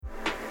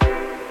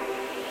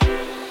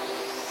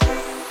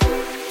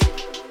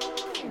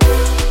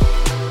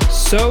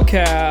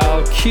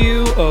SoCal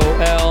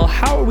QOL.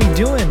 How are we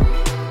doing?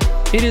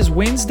 It is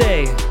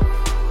Wednesday.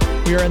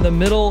 We are in the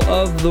middle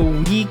of the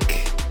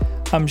week.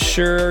 I'm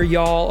sure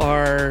y'all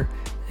are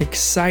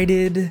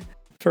excited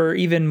for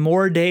even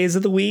more days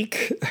of the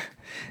week.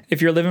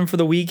 If you're living for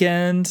the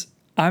weekend,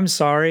 I'm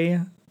sorry,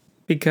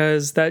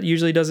 because that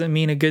usually doesn't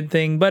mean a good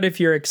thing. But if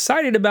you're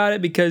excited about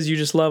it because you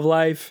just love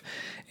life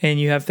and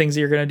you have things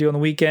that you're going to do on the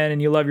weekend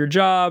and you love your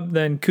job,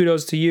 then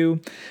kudos to you.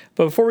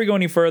 But before we go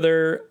any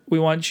further, we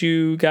want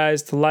you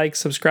guys to like,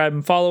 subscribe,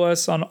 and follow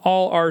us on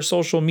all our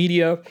social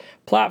media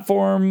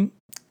platform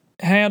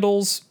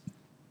handles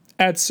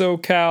at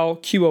SoCal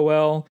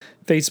QOL,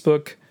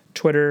 Facebook,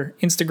 Twitter,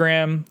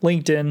 Instagram,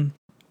 LinkedIn,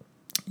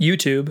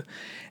 YouTube,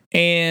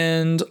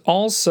 and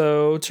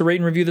also to rate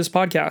and review this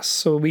podcast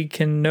so we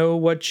can know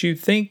what you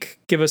think.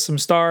 Give us some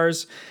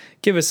stars,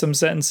 give us some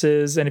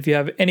sentences, and if you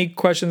have any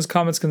questions,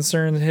 comments,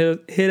 concerns,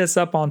 hit us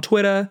up on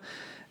Twitter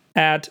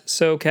at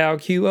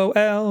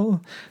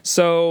SoCalQOL.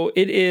 So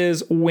it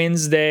is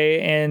Wednesday,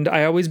 and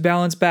I always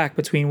balance back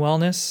between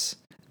wellness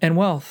and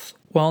wealth.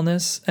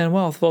 Wellness and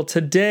wealth. Well,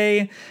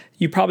 today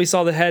you probably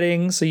saw the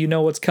heading, so you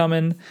know what's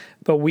coming,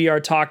 but we are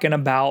talking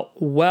about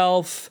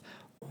Wealth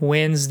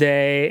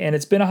Wednesday, and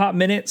it's been a hot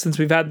minute since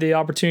we've had the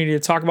opportunity to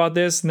talk about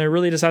this, and there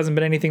really just hasn't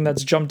been anything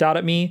that's jumped out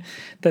at me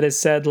that has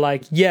said,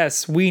 like,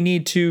 yes, we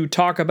need to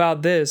talk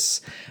about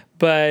this.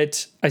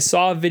 But I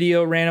saw a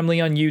video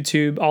randomly on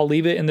YouTube. I'll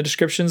leave it in the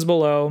descriptions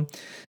below,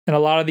 and a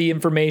lot of the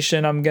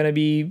information I'm going to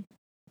be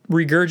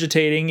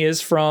regurgitating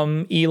is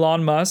from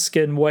Elon Musk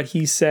and what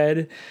he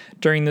said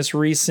during this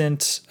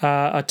recent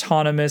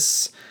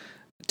autonomous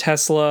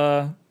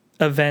Tesla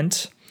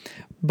event.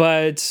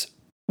 But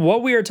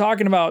what we are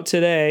talking about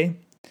today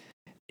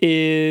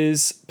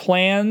is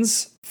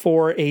plans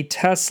for a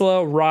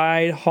Tesla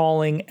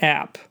ride-hauling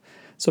app.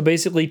 So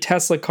basically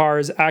Tesla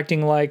cars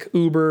acting like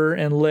Uber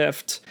and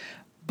Lyft.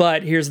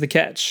 But here's the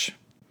catch.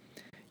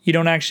 You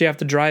don't actually have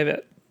to drive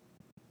it.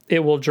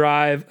 It will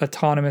drive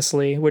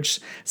autonomously, which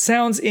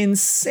sounds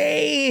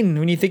insane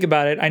when you think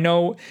about it. I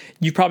know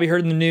you've probably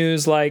heard in the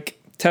news, like,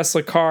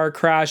 Tesla car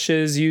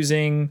crashes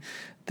using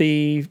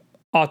the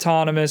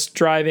autonomous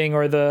driving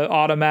or the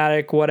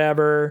automatic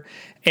whatever.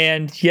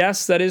 And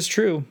yes, that is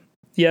true.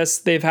 Yes,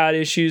 they've had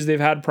issues, they've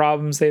had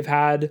problems, they've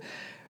had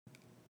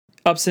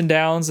ups and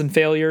downs and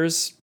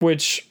failures,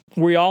 which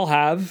we all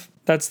have.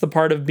 That's the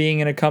part of being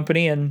in a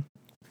company. And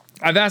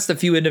I've asked a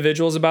few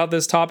individuals about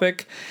this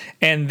topic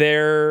and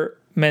their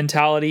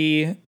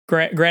mentality.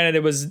 Granted,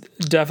 it was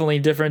definitely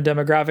different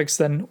demographics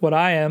than what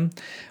I am,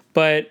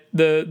 but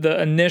the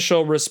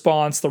initial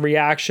response, the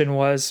reaction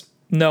was,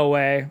 no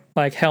way,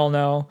 like, hell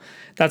no,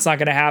 that's not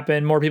going to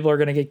happen. More people are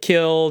going to get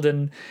killed,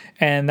 and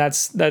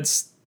that's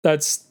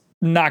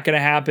not going to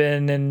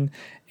happen.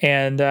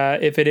 And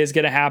if it is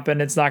going to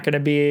happen, it's not going to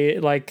be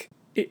like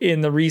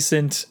in the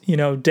recent,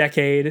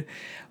 decade.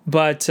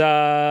 But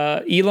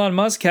Elon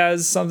Musk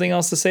has something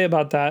else to say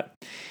about that.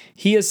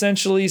 He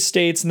essentially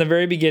states in the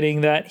very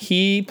beginning that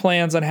he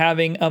plans on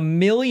having 1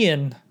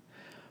 million,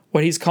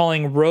 what he's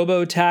calling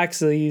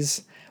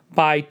Robotaxis,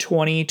 by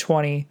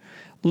 2020.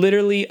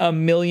 Literally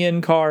 1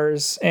 million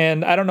cars.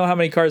 And I don't know how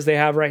many cars they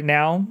have right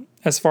now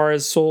as far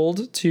as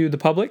sold to the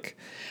public.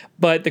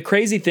 But the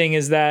crazy thing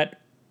is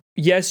that,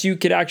 yes, you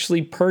could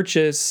actually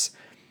purchase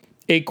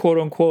a quote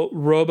unquote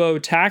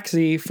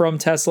Robotaxi from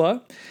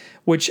Tesla,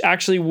 which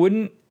actually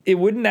wouldn't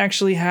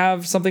actually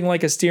have something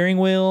like a steering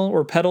wheel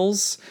or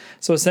pedals.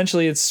 So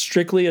essentially it's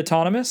strictly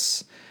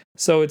autonomous.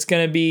 So it's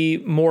going to be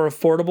more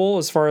affordable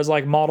as far as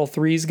like Model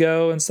 3s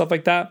go and stuff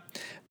like that.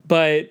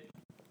 But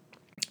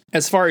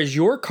as far as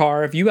your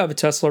car, if you have a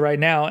Tesla right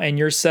now and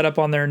you're set up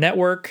on their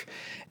network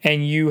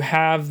and you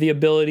have the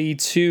ability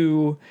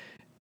to,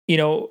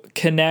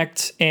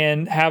 connect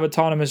and have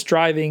autonomous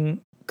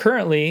driving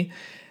currently,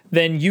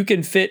 then you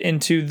can fit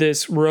into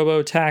this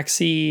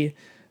Robotaxi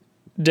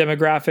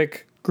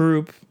demographic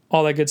group,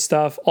 all that good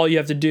stuff. All you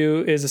have to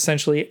do is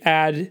essentially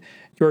add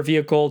your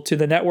vehicle to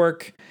the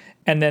network,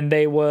 and then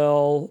they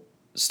will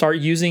start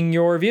using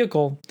your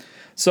vehicle.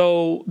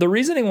 So the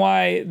reasoning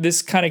why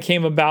this kind of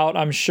came about,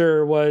 I'm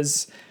sure,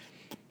 was,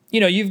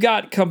 you've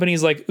got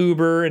companies like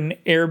Uber and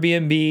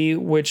Airbnb,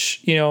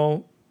 which,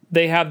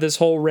 they have this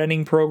whole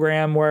renting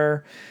program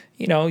where,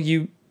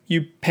 you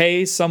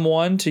pay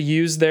someone to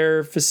use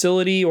their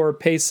facility or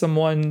pay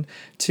someone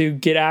to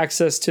get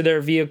access to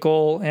their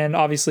vehicle, and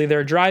obviously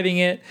they're driving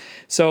it.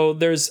 So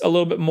there's a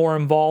little bit more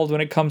involved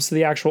when it comes to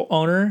the actual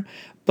owner.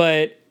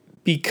 But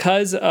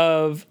because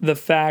of the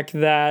fact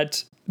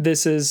that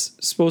this is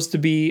supposed to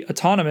be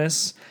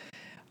autonomous,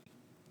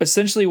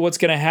 essentially what's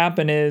going to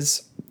happen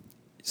is,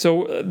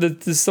 so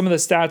some of the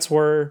stats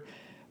were,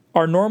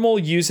 our normal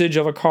usage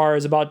of a car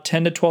is about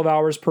 10 to 12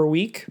 hours per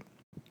week.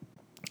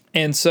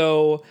 And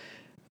so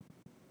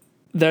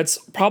that's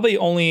probably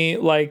only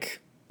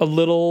like a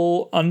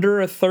little under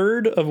a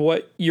third of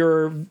what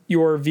your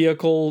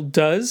vehicle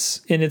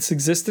does in its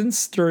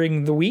existence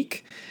during the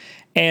week.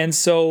 And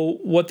so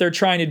what they're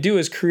trying to do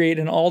is create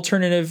an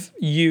alternative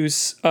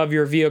use of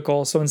your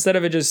vehicle. So instead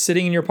of it just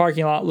sitting in your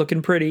parking lot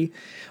looking pretty,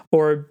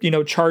 or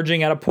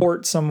charging at a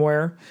port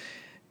somewhere,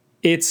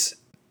 it's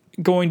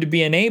going to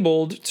be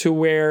enabled to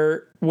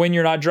where when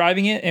you're not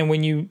driving it and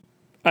when you,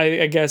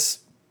 I guess,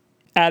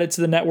 add it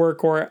to the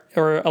network or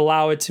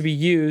allow it to be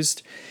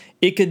used,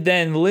 it could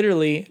then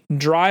literally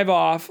drive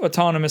off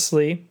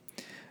autonomously,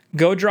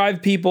 go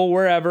drive people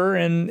wherever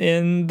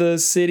in the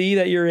city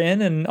that you're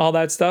in and all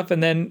that stuff,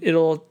 and then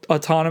it'll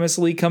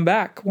autonomously come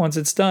back once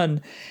it's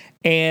done.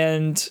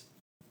 And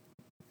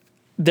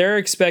they're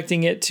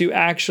expecting it to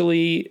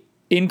actually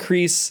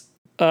increase,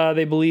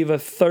 they believe, a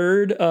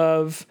third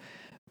of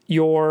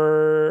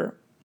your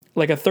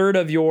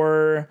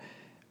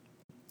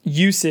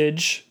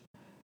usage,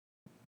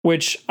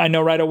 which I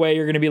know right away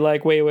you're going to be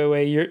like, wait,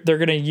 they're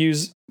going to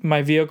use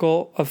my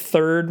vehicle a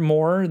third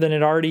more than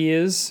it already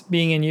is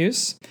being in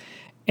use.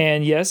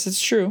 And yes,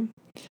 it's true.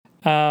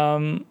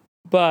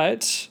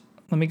 But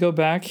let me go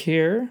back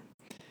here.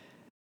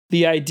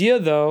 The idea,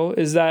 though,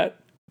 is that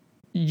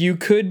you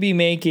could be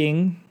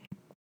making,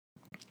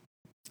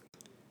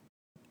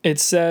 it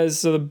says,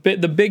 so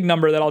the big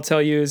number that I'll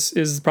tell you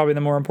is probably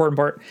the more important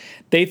part.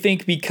 They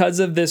think because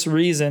of this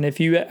reason, if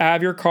you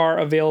have your car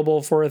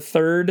available for a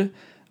third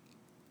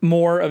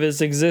more of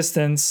its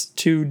existence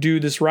to do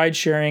this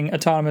ride-sharing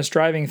autonomous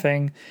driving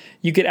thing,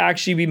 you could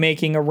actually be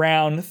making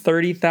around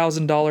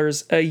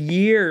 $30,000 a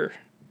year.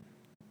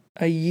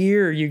 A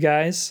year, you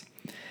guys.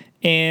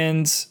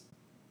 And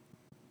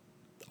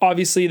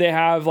obviously they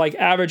have like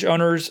average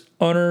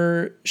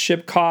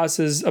ownership cost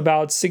is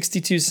about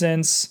 62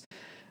 cents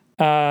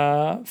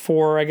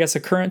for, I guess, a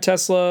current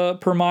Tesla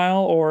per mile,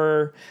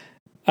 or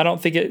I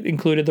don't think it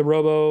included the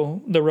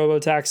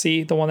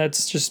Robotaxi, the one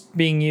that's just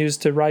being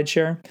used to ride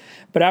share.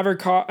 But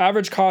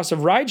average cost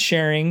of ride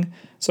sharing,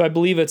 so I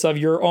believe it's of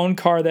your own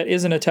car that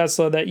isn't a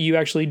Tesla that you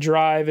actually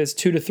drive, is $2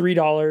 to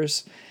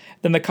 $3.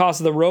 Then the cost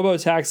of the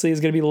Robotaxi is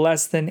going to be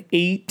less than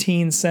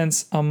 18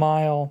 cents a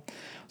mile.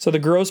 So the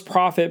gross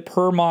profit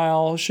per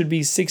mile should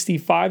be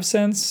 65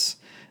 cents.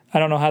 I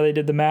don't know how they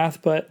did the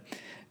math,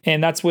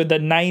 and that's with the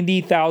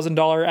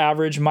 $90,000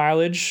 average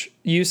mileage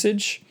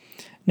usage.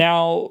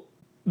 Now,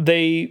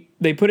 they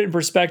put it in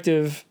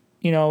perspective,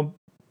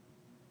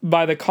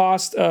 by the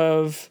cost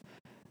of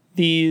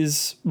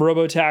these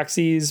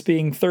robotaxis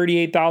being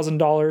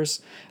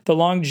 $38,000, the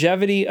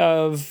longevity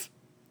of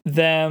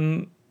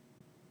them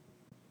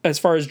as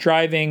far as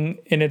driving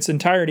in its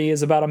entirety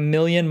is about 1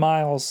 million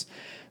miles.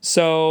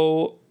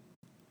 So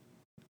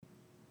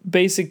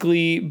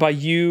basically, by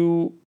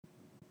you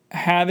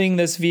having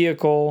this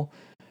vehicle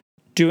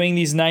doing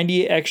these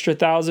 90 extra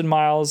thousand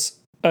miles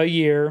a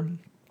year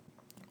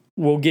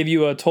will give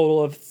you a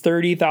total of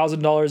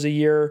 $30,000 a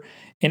year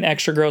in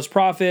extra gross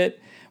profit,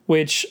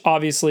 which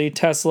obviously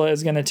Tesla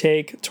is going to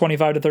take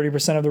 25 to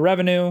 30% of the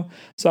revenue.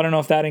 So I don't know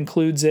if that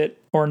includes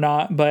it or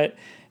not,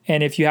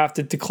 and if you have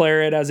to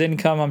declare it as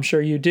income, I'm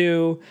sure you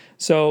do.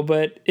 So,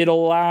 but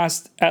it'll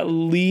last at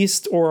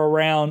least or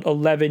around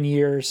 11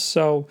 years.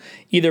 So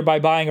either by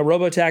buying a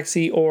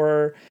Robotaxi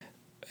or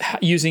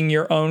using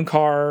your own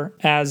car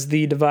as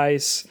the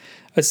device,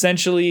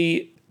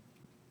 essentially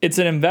it's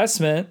an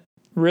investment,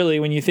 really,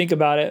 when you think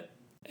about it.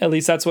 At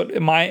least that's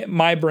what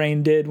my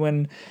brain did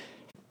when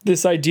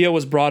this idea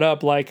was brought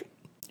up. Like,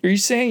 are you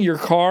saying your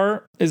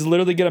car is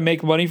literally going to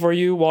make money for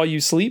you while you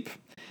sleep?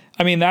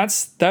 I mean,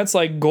 that's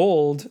like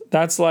gold.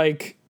 That's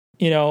like,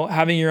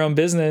 having your own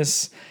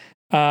business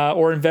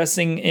or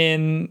investing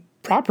in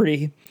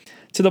property,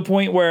 to the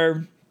point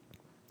where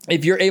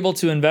if you're able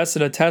to invest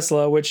in a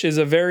Tesla, which is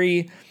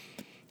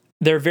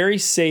they're very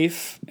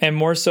safe, and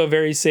more so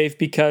very safe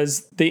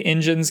because the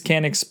engines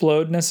can't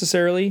explode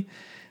necessarily.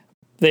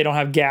 They don't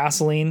have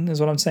gasoline, is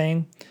what I'm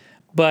saying.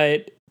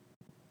 But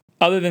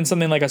other than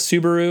something like a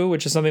Subaru,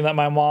 which is something that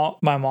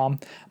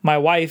my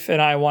wife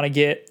and I want to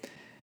get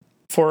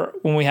for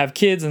when we have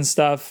kids and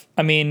stuff,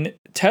 I mean,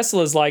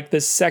 Tesla's like the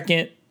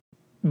second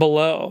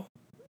below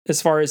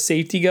as far as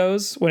safety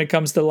goes when it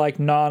comes to like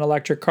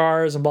non-electric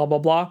cars and blah, blah,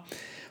 blah.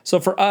 So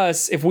for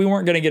us, if we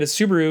weren't going to get a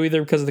Subaru,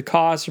 either because of the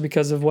cost or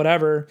because of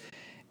whatever,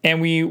 and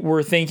we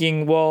were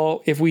thinking,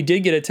 well, if we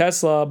did get a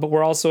Tesla, but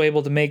we're also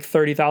able to make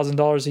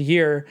 $30,000 a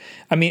year,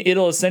 I mean,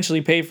 it'll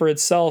essentially pay for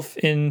itself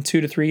in 2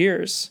 to 3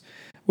 years,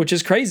 which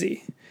is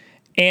crazy.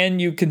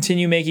 And you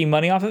continue making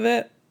money off of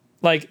it?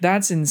 Like,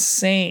 that's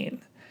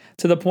insane.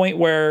 To the point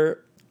where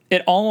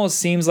it almost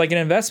seems like an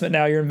investment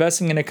now. You're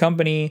investing in a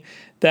company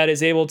that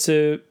is able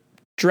to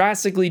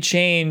drastically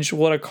change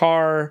what a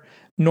car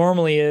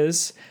normally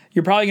is.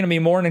 You're probably going to be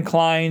more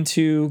inclined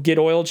to get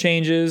oil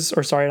changes,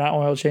 or sorry, not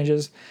oil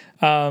changes,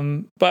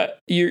 but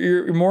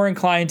you're more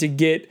inclined to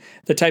get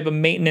the type of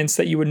maintenance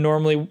that you would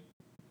normally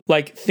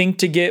like think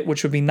to get,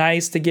 which would be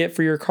nice to get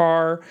for your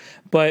car.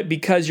 But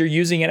because you're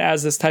using it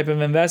as this type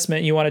of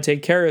investment, you want to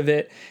take care of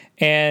it.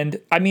 And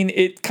I mean,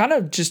 it kind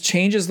of just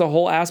changes the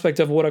whole aspect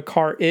of what a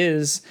car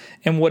is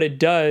and what it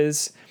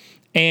does.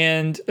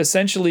 And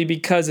essentially,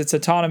 because it's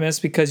autonomous,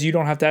 because you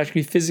don't have to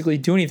actually physically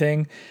do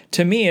anything,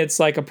 to me, it's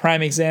like a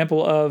prime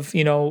example of,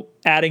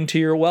 adding to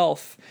your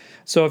wealth.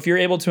 So if you're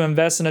able to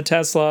invest in a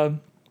Tesla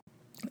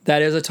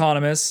that is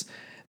autonomous,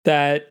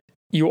 that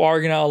you are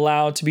going to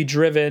allow to be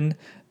driven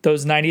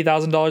those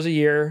 $90,000 a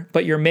year,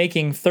 but you're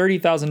making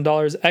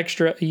 $30,000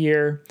 extra a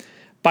year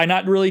by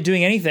not really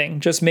doing anything,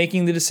 just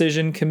making the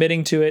decision,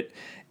 committing to it,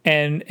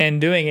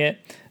 and doing it.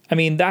 I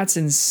mean, that's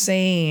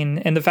insane.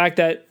 And the fact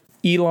that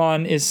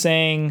Elon is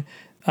saying,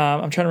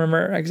 I'm trying to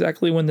remember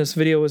exactly when this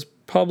video was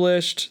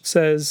published. It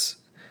says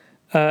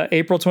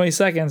April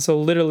 22nd, so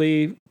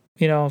literally,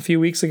 a few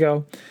weeks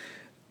ago.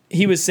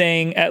 He was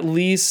saying at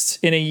least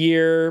in a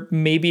year,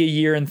 maybe a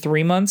year and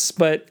 3 months,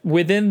 but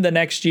within the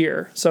next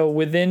year. So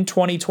within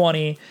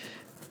 2020,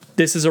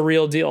 this is a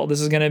real deal.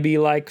 This is going to be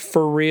like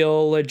for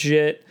real,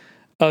 legit,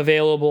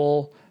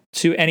 available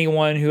to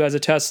anyone who has a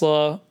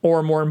Tesla,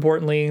 or more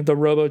importantly, the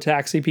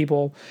Robotaxi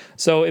people.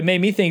 So it made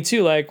me think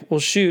too, like, well,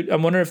 shoot, I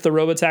wonder if the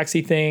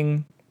Robotaxi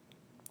thing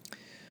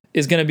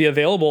is going to be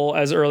available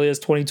as early as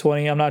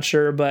 2020. I'm not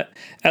sure, but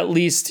at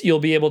least you'll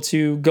be able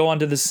to go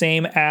onto the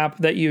same app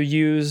that you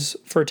use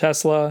for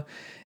Tesla.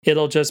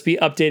 It'll just be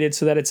updated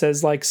so that it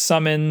says like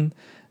summon,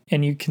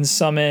 and you can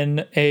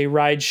summon a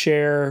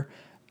rideshare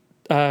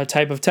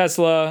type of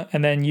Tesla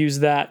and then use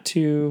that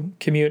to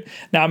commute.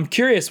 Now I'm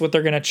curious what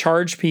they're going to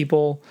charge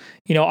people.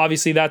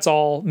 Obviously that's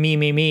all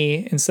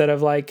me instead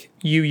of like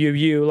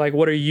you. Like,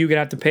 what are you going to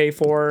have to pay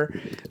for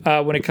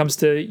when it comes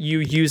to you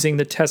using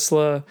the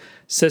Tesla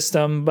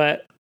system?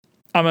 But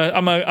I'm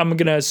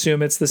going to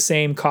assume it's the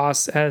same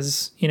cost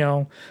as,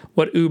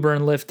 what Uber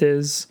and Lyft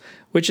is,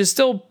 which is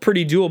still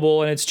pretty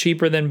doable, and it's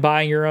cheaper than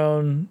buying your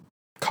own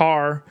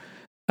car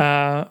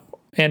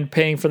and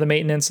paying for the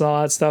maintenance and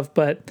all that stuff.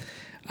 But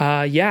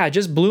it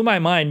just blew my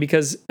mind,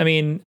 because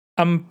I'm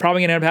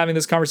probably gonna end up having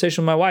this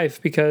conversation with my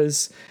wife,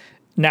 because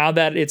now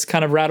that it's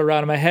kind of rattled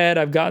around in my head,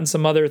 I've gotten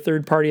some other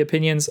third-party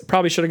opinions.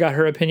 Probably should have got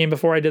her opinion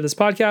before I did this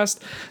podcast,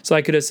 so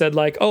I could have said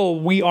like, oh,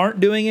 we aren't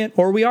doing it,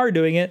 or we are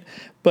doing it.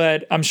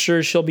 But I'm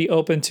sure she'll be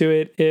open to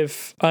it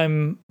if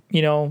I'm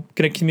going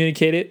to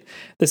communicate it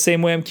the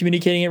same way I'm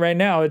communicating it right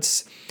now.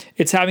 It's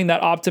having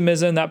that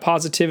optimism, that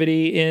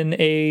positivity in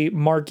a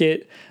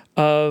market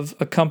of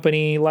a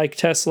company like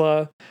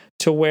Tesla,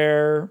 to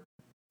where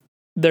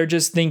they're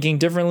just thinking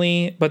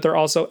differently, but they're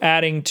also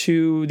adding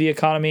to the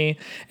economy.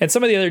 And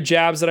some of the other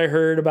jabs that I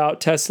heard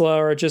about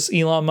Tesla, or just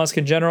Elon Musk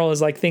in general,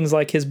 is like things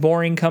like his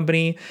Boring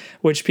Company,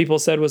 which people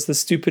said was the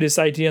stupidest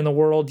idea in the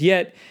world.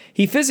 Yet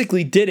he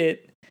physically did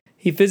it.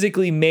 He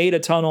physically made a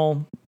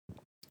tunnel,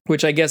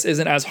 which I guess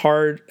isn't as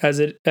hard as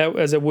it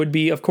would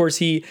be. Of course,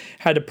 he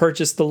had to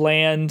purchase the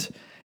land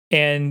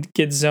and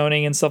get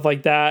zoning and stuff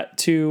like that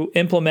to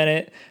implement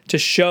it, to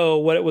show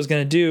what it was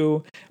going to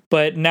do.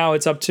 But now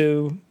it's up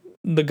to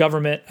the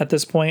government at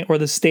this point, or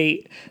the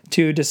state,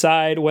 to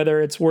decide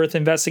whether it's worth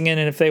investing in.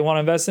 And if they want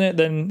to invest in it,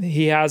 then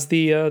he has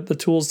the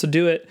tools to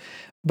do it.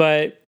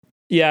 But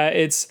yeah,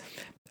 it's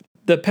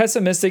the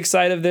pessimistic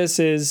side of this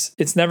is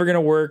it's never going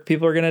to work.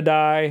 People are going to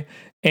die.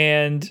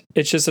 And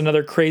it's just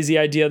another crazy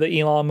idea that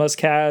Elon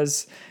Musk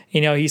has.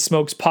 He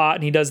smokes pot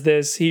and he does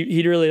this.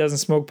 He really doesn't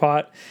smoke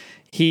pot.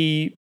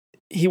 He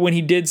when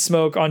he did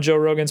smoke on Joe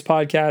Rogan's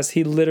podcast,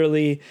 he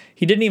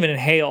didn't even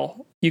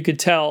inhale. You could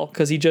tell,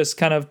 because he just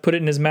kind of put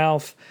it in his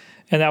mouth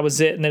and that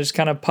was it. And then just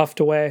kind of puffed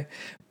away.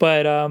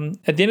 But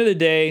at the end of the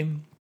day,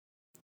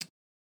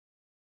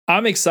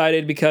 I'm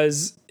excited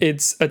because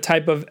it's a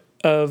type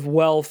of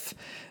wealth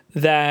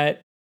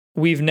that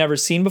we've never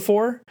seen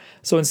before.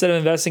 So instead of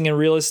investing in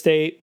real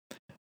estate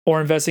or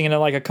investing in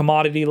like a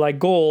commodity like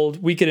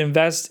gold, we could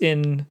invest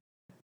in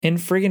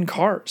friggin'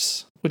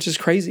 cars, which is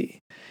crazy.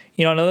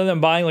 Other than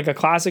buying like a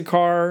classic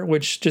car,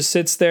 which just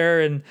sits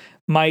there and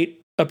might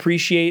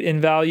appreciate in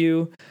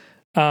value,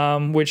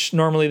 which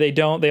normally they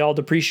don't. They all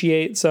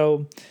depreciate.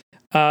 So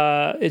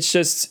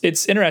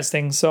it's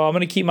interesting. So I'm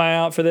going to keep my eye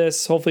out for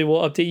this. Hopefully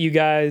we'll update you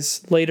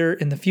guys later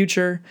in the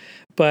future.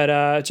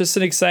 But just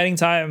an exciting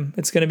time.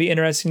 It's going to be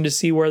interesting to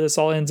see where this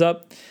all ends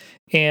up.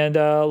 And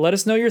let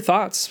us know your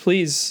thoughts.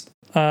 Please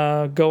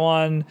go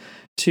on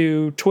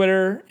to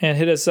Twitter and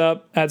hit us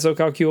up at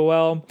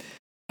SoCalQOL.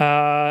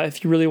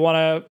 If you really want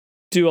to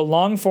do a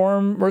long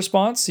form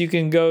response, you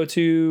can go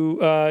to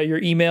your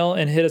email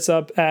and hit us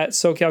up at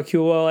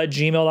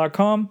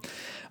SoCalQOL@gmail.com.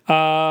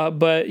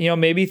 But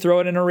maybe throw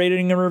it in a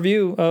rating and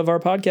review of our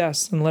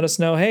podcast and let us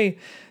know, hey,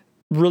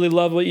 really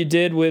love what you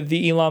did with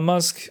the Elon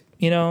Musk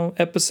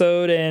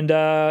episode, and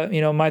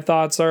my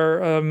thoughts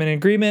are in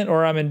agreement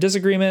or I'm in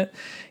disagreement.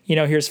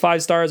 Here's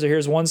 5 stars or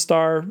here's 1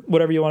 star,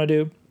 whatever you want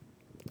to do.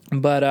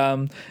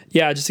 But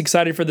just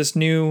excited for this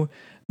new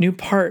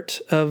part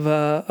of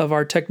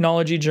our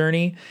technology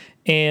journey.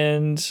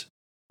 And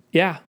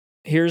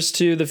here's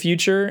to the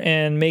future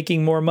and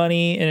making more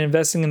money and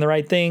investing in the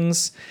right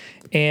things.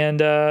 And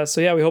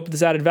we hope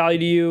this added value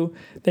to you.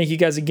 Thank you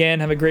guys again.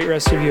 Have a great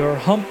rest of your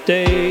hump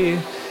day,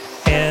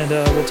 and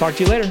we'll talk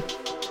to you later.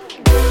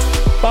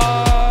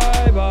 Bye.